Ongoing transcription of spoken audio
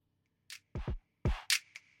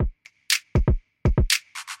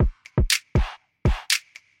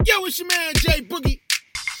Yo, it's your man Jay Boogie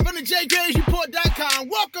from the JGravesReport.com.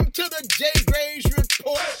 Welcome to the Jay Graves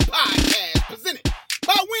Report podcast, presented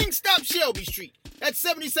by Wingstop Shelby Street at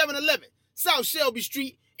 7711 South Shelby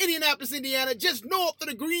Street, Indianapolis, Indiana, just north of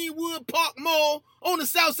the Greenwood Park Mall on the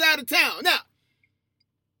south side of town. Now,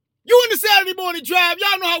 you in the Saturday morning drive,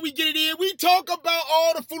 y'all know how we get it in. We talk about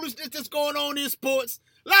all the foolishness that's going on in sports,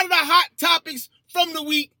 a lot of the hot topics from the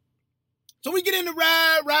week. So we get in the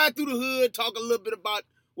ride through the hood, talk a little bit about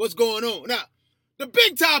what's going on. Now, the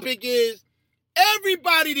big topic is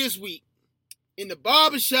everybody this week in the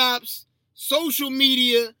barbershops, social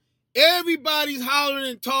media, everybody's hollering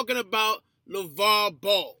and talking about LeVar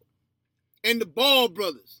Ball and the Ball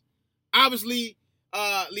brothers. Obviously,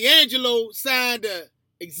 LiAngelo signed a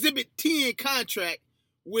Exhibit 10 contract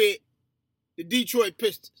with the Detroit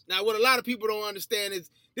Pistons. Now, what a lot of people don't understand is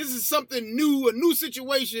this is something new, a new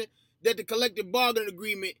situation that the collective bargaining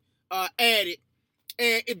agreement added.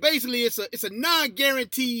 And it's a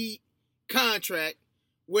non-guaranteed contract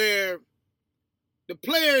where the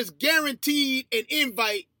player is guaranteed an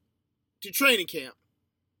invite to training camp.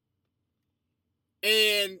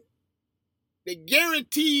 And they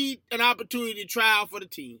guaranteed an opportunity to try out for the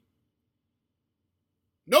team.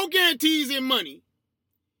 No guarantees in money.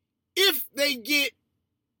 If they get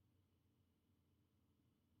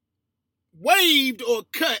waived or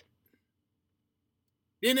cut,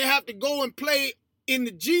 then they have to go and play in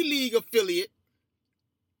the G League affiliate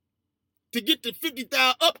to get the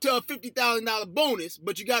up to a $50,000 bonus,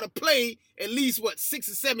 but you got to play at least 6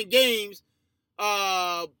 or 7 games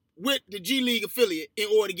with the G League affiliate in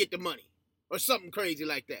order to get the money or something crazy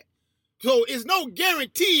like that. So it's no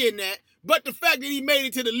guarantee in that, but the fact that he made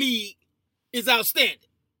it to the league is outstanding,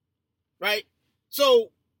 right?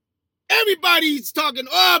 So everybody's talking,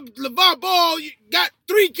 LeVar Ball got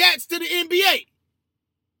 3 cats to the NBA.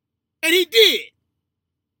 And he did.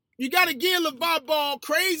 You got to give LeVar Ball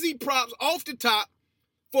crazy props off the top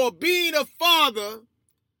for being a father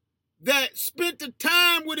that spent the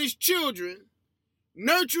time with his children,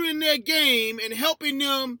 nurturing their game and helping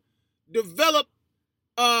them develop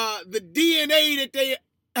the DNA that they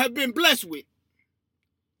have been blessed with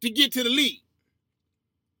to get to the league.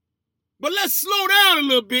 But let's slow down a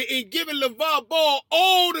little bit in giving LeVar Ball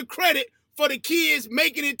all the credit for the kids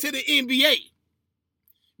making it to the NBA.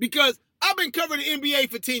 Because I've been covering the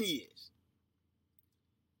NBA for 10 years.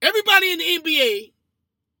 Everybody in the NBA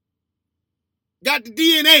got the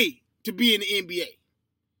DNA to be in the NBA.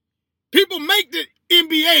 People make the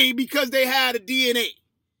NBA because they had a DNA.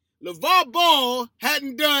 LeVar Ball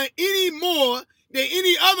hadn't done any more than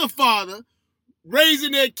any other father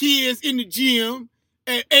raising their kids in the gym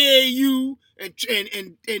at AAU and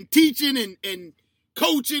teaching and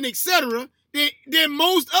coaching, etc., than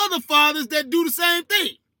most other fathers that do the same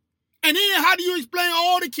thing. And then how do you explain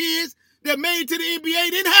all the kids that made it to the NBA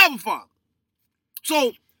didn't have a father?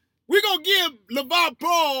 So we're going to give LeVar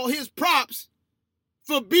Ball his props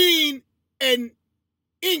for being an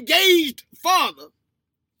engaged father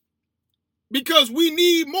because we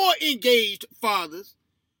need more engaged fathers,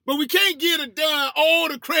 but we can't give all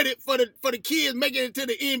the credit for the kids making it to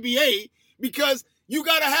the NBA because you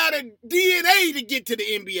got to have the DNA to get to the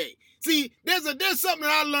NBA. See, there's something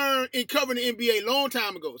that I learned in covering the NBA a long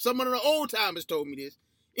time ago. Some of the old timers told me this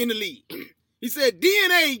in the league. He said,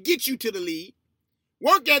 DNA gets you to the league.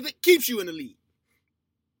 Work ethic keeps you in the league.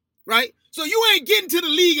 Right? So you ain't getting to the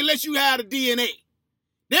league unless you have the DNA.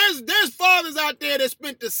 There's fathers out there that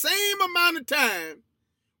spent the same amount of time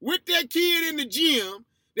with their kid in the gym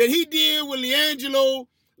that he did with LiAngelo,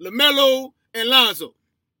 LaMelo, and Lonzo.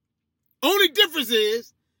 Only difference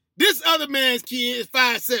is this other man's kid is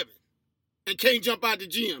 5'7". And can't jump out the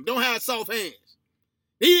gym. Don't have soft hands.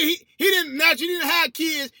 He didn't have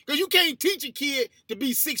kids because you can't teach a kid to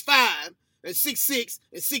be 6'5" and 6'6"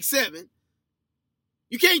 and 6'7".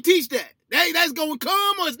 You can't teach that. That's going to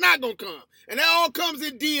come or it's not going to come. And that all comes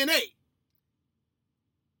in DNA.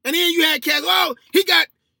 And then you had cats, he got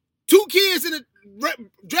 2 kids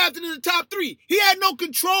drafted in the top 3. He had no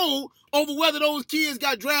control over whether those kids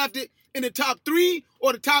got drafted in the top 3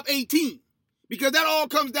 or the top 18. Because that all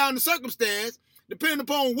comes down to circumstance, depending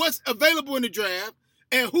upon what's available in the draft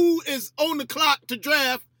and who is on the clock to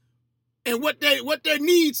draft and what their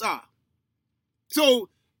needs are. So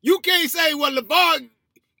you can't say, well, LeVar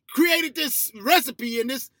created this recipe and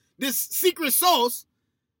this secret sauce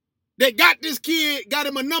that got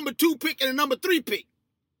him a number 2 pick and a number 3 pick.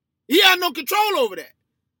 He had no control over that.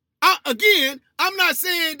 I'm not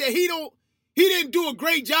saying that he didn't do a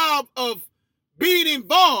great job of being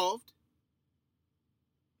involved.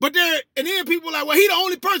 But then people are like, well, he the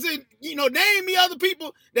only person, name me other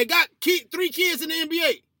people that got 3 kids in the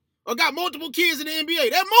NBA. or got multiple kids in the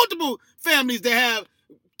NBA. There are multiple families that have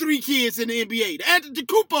 3 kids in the NBA. The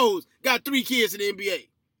Antetokounmpos got 3 kids in the NBA.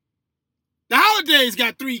 The Holidays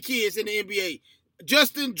got 3 kids in the NBA.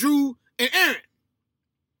 Justin, Drew, and Aaron.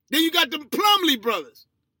 Then you got the Plumlee brothers.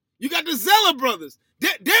 You got the Zeller brothers.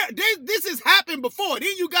 This has happened before.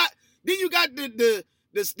 Then you got the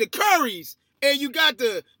Currys, and you got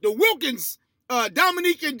the Wilkins,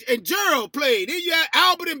 Dominique and Gerald played. Then you had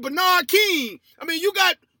Albert and Bernard King. I mean, you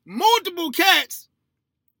got multiple cats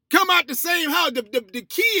come out the same house. The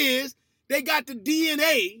key is they got the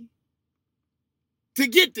DNA to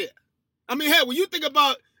get there. I mean, hey, when you think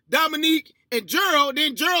about Dominique and Gerald,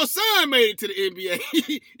 then Gerald's son made it to the NBA.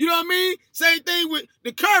 You know what I mean? Same thing with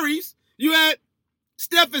the Currys. You had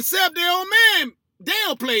Steph and Seth, their old man,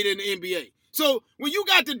 Dale played in the NBA. So when you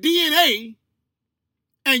got the DNA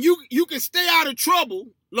and you can stay out of trouble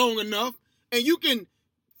long enough and you can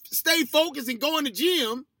stay focused and go in the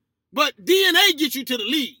gym, but DNA gets you to the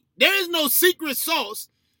league. There is no secret sauce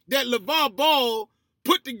that LeVar Ball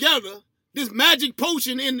put together, this magic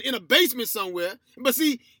potion in a basement somewhere. But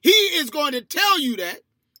see, he is going to tell you that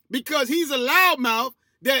because he's a loudmouth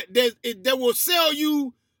that will sell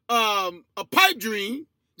you a pipe dream,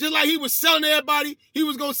 just like he was selling everybody. He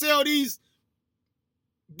was going to sell these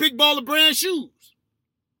Big Baller brand shoes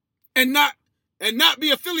and not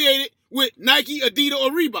be affiliated with Nike, Adidas,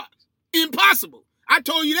 or Reebok. Impossible. I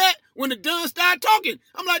told you that when the Dunn started talking.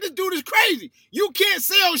 I'm like, this dude is crazy. You can't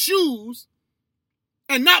sell shoes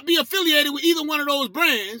and not be affiliated with either one of those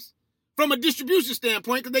brands from a distribution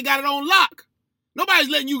standpoint because they got it on lock. Nobody's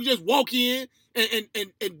letting you just walk in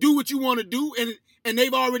and do what you want to do and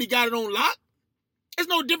they've already got it on lock. It's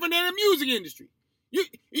no different than the music industry.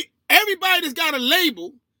 Everybody that's got a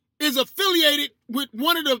label is affiliated with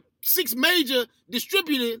one of the 6 major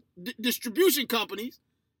distribution companies,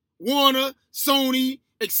 Warner, Sony,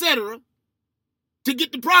 etc., to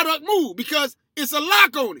get the product moved because it's a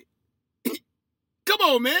lock on it. Come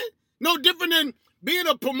on, man. No different than being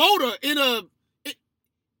a promoter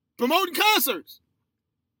promoting concerts.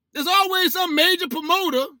 There's always some major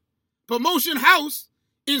promotion house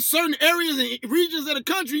in certain areas and regions of the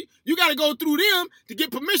country. You got to go through them to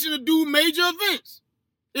get permission to do major events.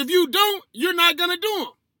 If you don't, you're not going to do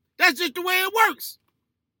them. That's just the way it works.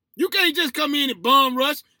 You can't just come in and bum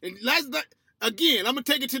rush. And again, I'm going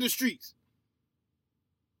to take it to the streets.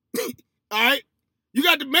 All right? You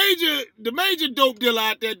got the major dope dealer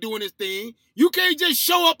out there doing his thing. You can't just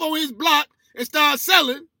show up on his block and start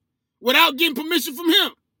selling without getting permission from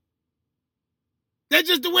him. That's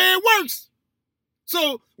just the way it works.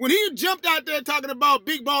 So when he jumped out there talking about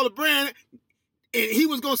Big Baller brand and he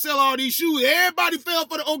was going to sell all these shoes, everybody fell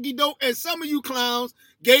for the okie doke, and some of you clowns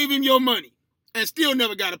gave him your money and still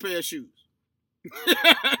never got a pair of shoes.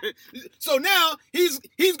 So now he's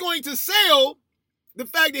going to sell the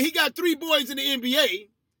fact that he got 3 boys in the NBA,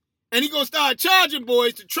 and he's going to start charging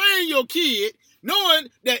boys to train your kid, knowing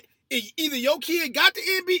that either your kid got the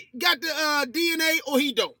DNA or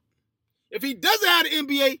he don't. If he doesn't have the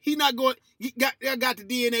NBA, he got the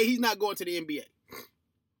DNA, he's not going to the NBA.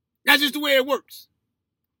 That's just the way it works.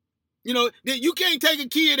 You know, you can't take a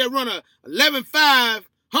kid that run a 11.5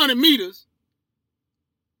 100 meters,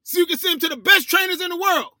 so you can send him to the best trainers in the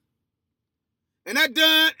world. And that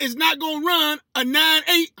Dunn is not going to run a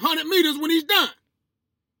 9.8 100 meters when he's done.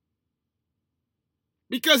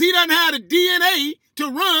 Because he doesn't have the DNA to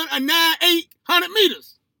run a 9.8 100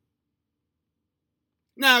 meters.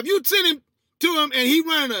 Now, if you send him to him and he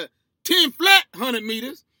running a 10 flat 100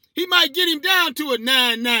 meters, he might get him down to a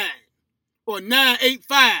 9.9 or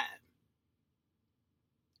 9.85.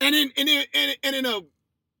 And in a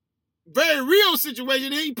very real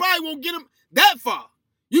situation, he probably won't get him that far.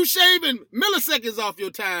 You shaving milliseconds off your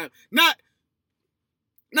time, not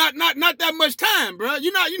that much time, bro.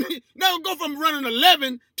 You're not gonna go from running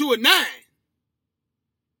 11 to a 9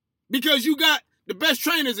 because you got the best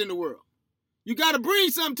trainers in the world. You got to bring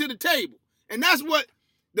something to the table, and that's what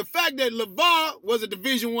the fact that LeVar was a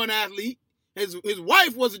Division I athlete, his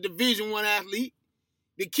wife was a Division I athlete.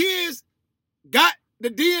 The kids got the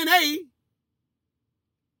DNA,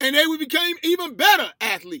 and they became even better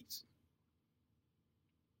athletes.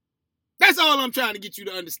 That's all I'm trying to get you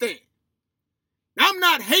to understand. Now, I'm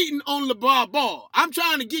not hating on LeVar Ball. I'm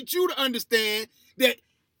trying to get you to understand that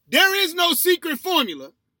there is no secret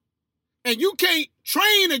formula, and you can't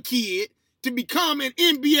train a kid to become an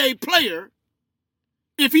NBA player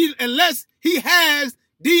unless he has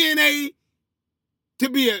DNA to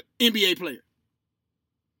be an NBA player.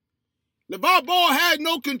 LeVar Ball has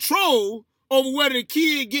no control over whether the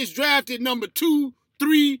kid gets drafted number 2,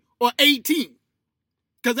 3, or 18.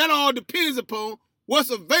 Because that all depends upon what's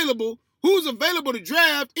available, who's available to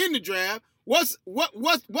draft in the draft, what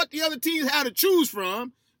the other teams have to choose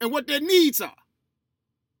from, and what their needs are.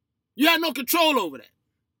 You have no control over that.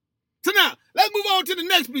 So now, let's move on to the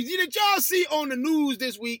next piece. Did y'all see on the news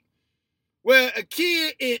this week where a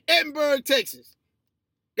kid in Edinburgh, Texas,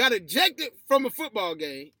 got ejected from a football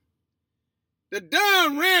game? The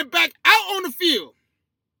Dunn ran back out on the field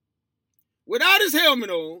without his helmet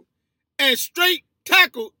on and straight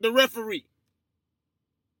tackled the referee.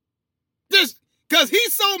 Just because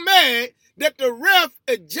he's so mad that the ref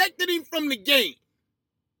ejected him from the game,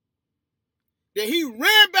 that he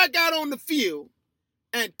ran back out on the field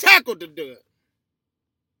and tackled the Dunn.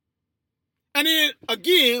 And then,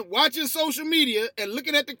 again, watching social media and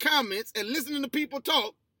looking at the comments and listening to people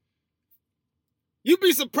talk, you'd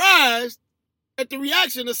be surprised at the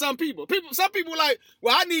reaction of some people. Some people are like,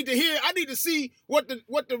 well, I need to see what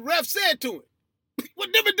the ref said to him.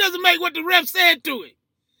 What difference does it make what the ref said to him?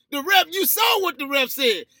 The ref, you saw what the ref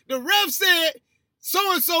said. The ref said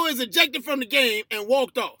so-and-so is ejected from the game and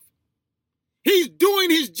walked off. He's doing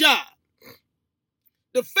his job.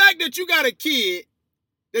 The fact that you got a kid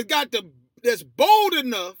that's bold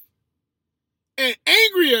enough and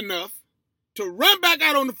angry enough to run back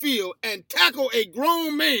out on the field and tackle a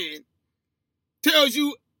grown man tells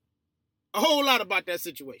you a whole lot about that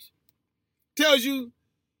situation. Tells you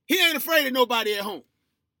he ain't afraid of nobody at home.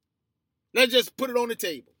 Let's just put it on the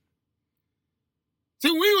table.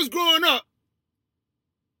 See, when we was growing up,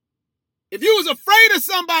 if you was afraid of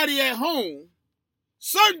somebody at home,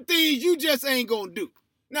 certain things you just ain't gonna do.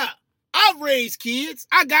 Now, I've raised kids.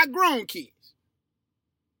 I got grown kids.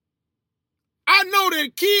 I know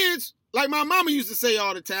that kids, like my mama used to say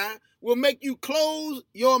all the time, will make you close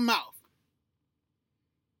your mouth.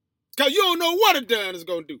 Because you don't know what a Dunn is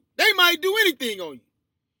going to do. They might do anything on you.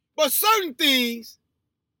 But certain things,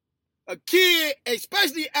 a kid,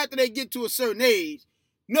 especially after they get to a certain age,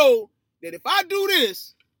 know that if I do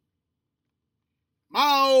this,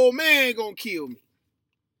 my old man going to kill me.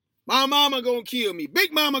 My mama going to kill me.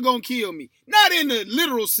 Big mama going to kill me. Not in the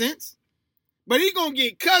literal sense, but he going to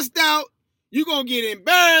get cussed out. You going to get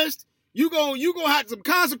embarrassed. You going to have some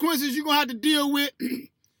consequences you're going to have to deal with.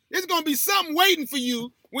 There's going to be something waiting for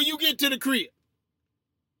you when you get to the crib.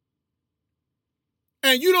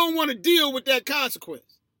 And you don't want to deal with that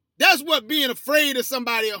consequence. That's what being afraid of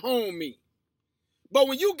somebody at home means. But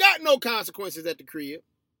when you got no consequences at the crib,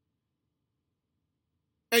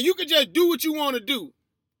 and you can just do what you want to do,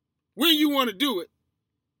 when you want to do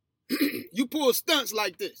it, you pull stunts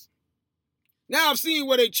like this. Now I've seen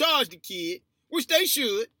where they charge the kid, which they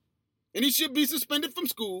should, and he should be suspended from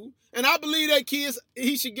school, and I believe that kid,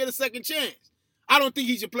 he should get a second chance. I don't think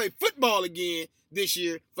he should play football again this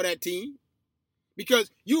year for that team, because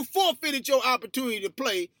you forfeited your opportunity to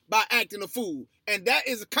play by acting a fool, and that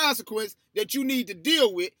is a consequence that you need to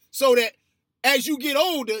deal with so that as you get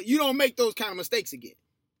older, you don't make those kind of mistakes again.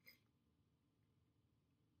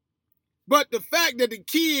 But the fact that the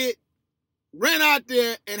kid ran out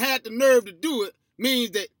there and had the nerve to do it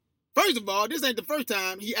means that, first of all, this ain't the first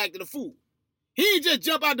time he acted a fool. He ain't just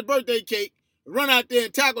jump out the birthday cake, run out there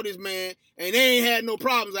and tackle this man, and they ain't had no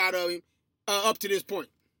problems out of him up to this point.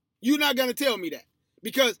 You're not going to tell me that.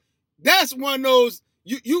 Because that's one of those,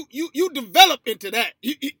 you develop into that.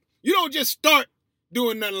 You don't just start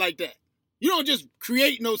doing nothing like that. You don't just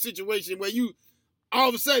create no situation where you, all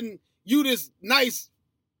of a sudden, you this nice,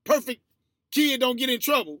 perfect kid don't get in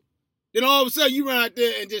trouble. Then all of a sudden you run out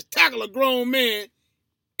there and just tackle a grown man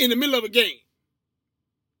in the middle of a game.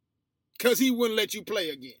 Because he wouldn't let you play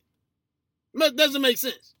again. That doesn't make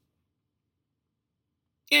sense.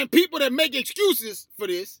 And people that make excuses for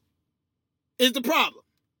this is the problem.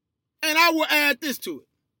 And I will add this to it.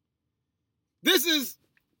 This is,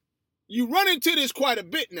 you run into this quite a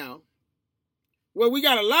bit now, where we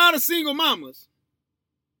got a lot of single mamas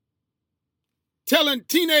telling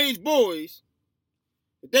teenage boys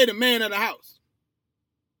that they the man of the house.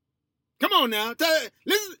 Come on now.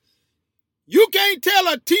 Listen, you can't tell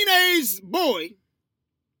a teenage boy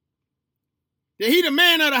that he the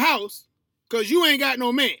man of the house because you ain't got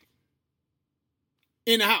no man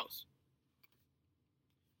in the house.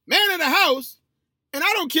 Man of the house, and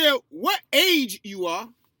I don't care what age you are.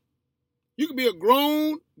 You can be a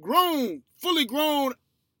grown, fully grown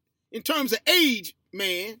in terms of age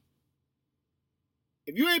man.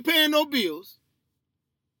 If you ain't paying no bills,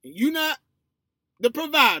 and you not the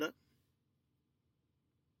provider,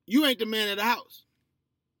 you ain't the man of the house.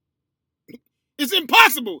 It's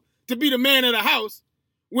impossible to be the man of the house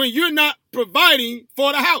when you're not providing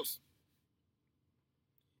for the house.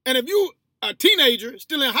 And if you a teenager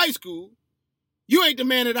still in high school, you ain't the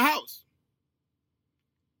man of the house.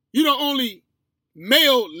 You the only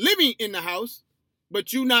male living in the house,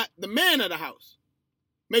 but you not the man of the house.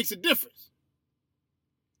 Makes a difference.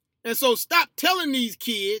 And so stop telling these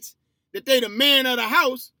kids that they the man of the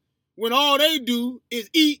house when all they do is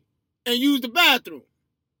eat and use the bathroom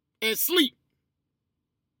and sleep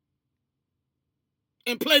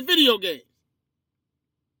and play video games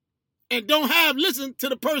and don't listen to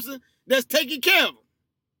the person that's taking care of them.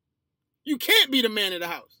 You can't be the man of the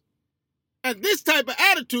house. And this type of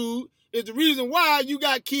attitude is the reason why you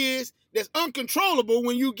got kids that's uncontrollable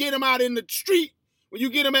when you get them out in the street, when you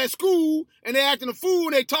get them at school and they acting a fool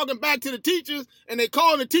and they talking back to the teachers and they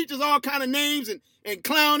calling the teachers all kind of names and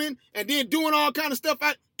clowning and then doing all kind of stuff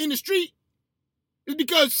out in the street. It's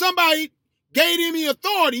because somebody gave them the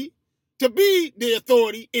authority to be the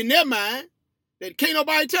authority in their mind that can't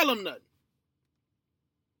nobody tell them nothing.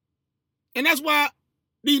 And that's why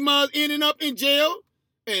these mothers ending up in jail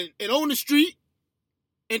and on the street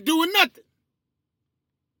and doing nothing.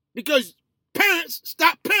 Because parents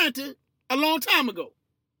stopped parenting a long time ago.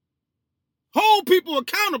 Hold people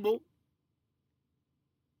accountable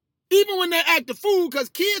even when they act a fool, because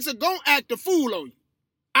kids are going to act a fool on you.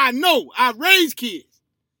 I know. I raised kids.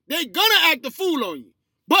 They're going to act a fool on you.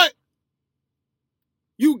 But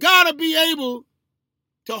you got to be able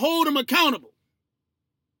to hold them accountable.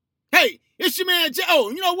 Hey, it's your man Jay. Oh,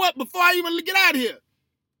 you know what? Before I even get out of here,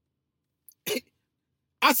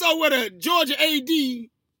 I saw where the Georgia AD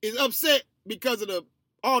is upset because of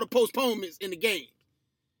all the postponements in the game.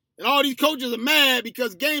 And all these coaches are mad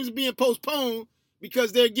because games are being postponed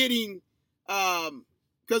because they're getting,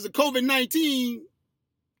 because of COVID-19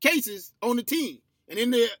 cases on the team and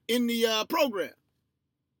in the program.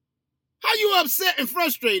 How you upset and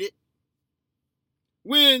frustrated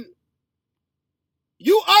when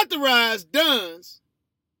you authorize Duns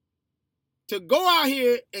to go out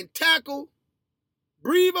here and tackle,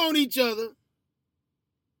 breathe on each other,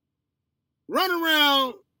 run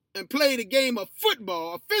around and play the game of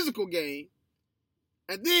football, a physical game,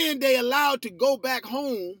 and then they allowed to go back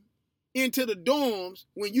home into the dorms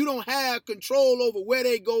when you don't have control over where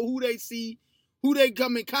they go, who they see, who they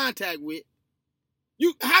come in contact with?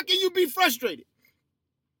 How can you be frustrated?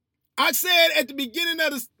 I said at the beginning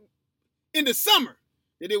of in the summer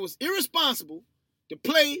that it was irresponsible to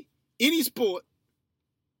play any sport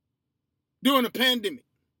during a pandemic.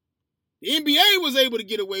 The NBA was able to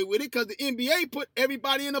get away with it because the NBA put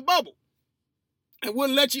everybody in a bubble and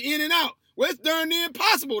wouldn't let you in and out. Well, it's darn near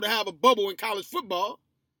impossible to have a bubble in college football.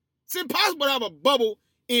 It's impossible to have a bubble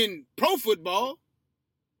in pro football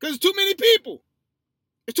because there's too many people.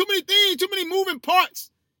 There's too many things, too many moving parts.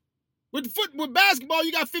 With basketball,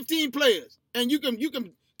 you got 15 players, and you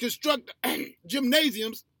can construct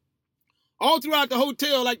gymnasiums all throughout the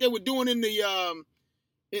hotel like they were doing in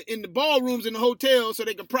the ballrooms in the hotel so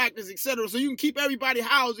they could practice, etc. So you can keep everybody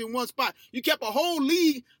housed in one spot. You kept a whole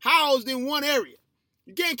league housed in one area.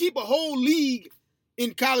 You can't keep a whole league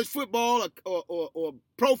in college football or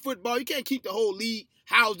pro football. You can't keep the whole league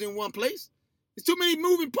housed in one place. There's too many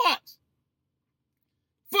moving parts.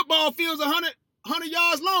 Football field's 100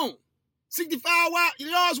 yards long, 65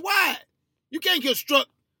 yards wide. You can't construct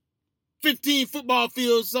 15 football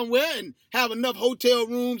fields somewhere and have enough hotel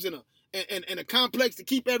rooms and a complex to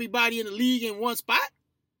keep everybody in the league in one spot.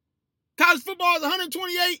 College football is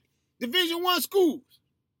 128 Division I schools.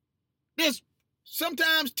 There's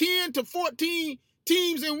sometimes 10 to 14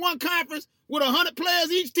 teams in one conference with 100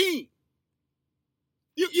 players each team.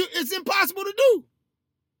 It's impossible to do.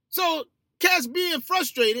 So cats being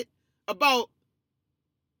frustrated about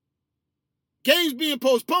games being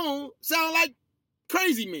postponed sound like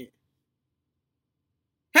crazy men.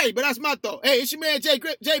 Hey, but that's my thought. Hey, it's your man Jay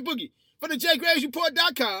Boogie from the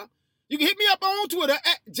JGravesReport.com. You can hit me up on Twitter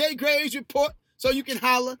at JGravesReport so you can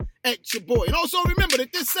holler at your boy. And also remember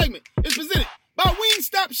that this segment is presented by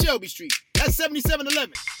Wingstop Shelby Street. That's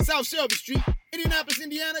 7711 South Shelby Street, Indianapolis,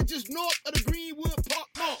 Indiana, just north of the Greenwood Park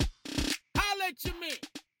Mall. Holla at your man.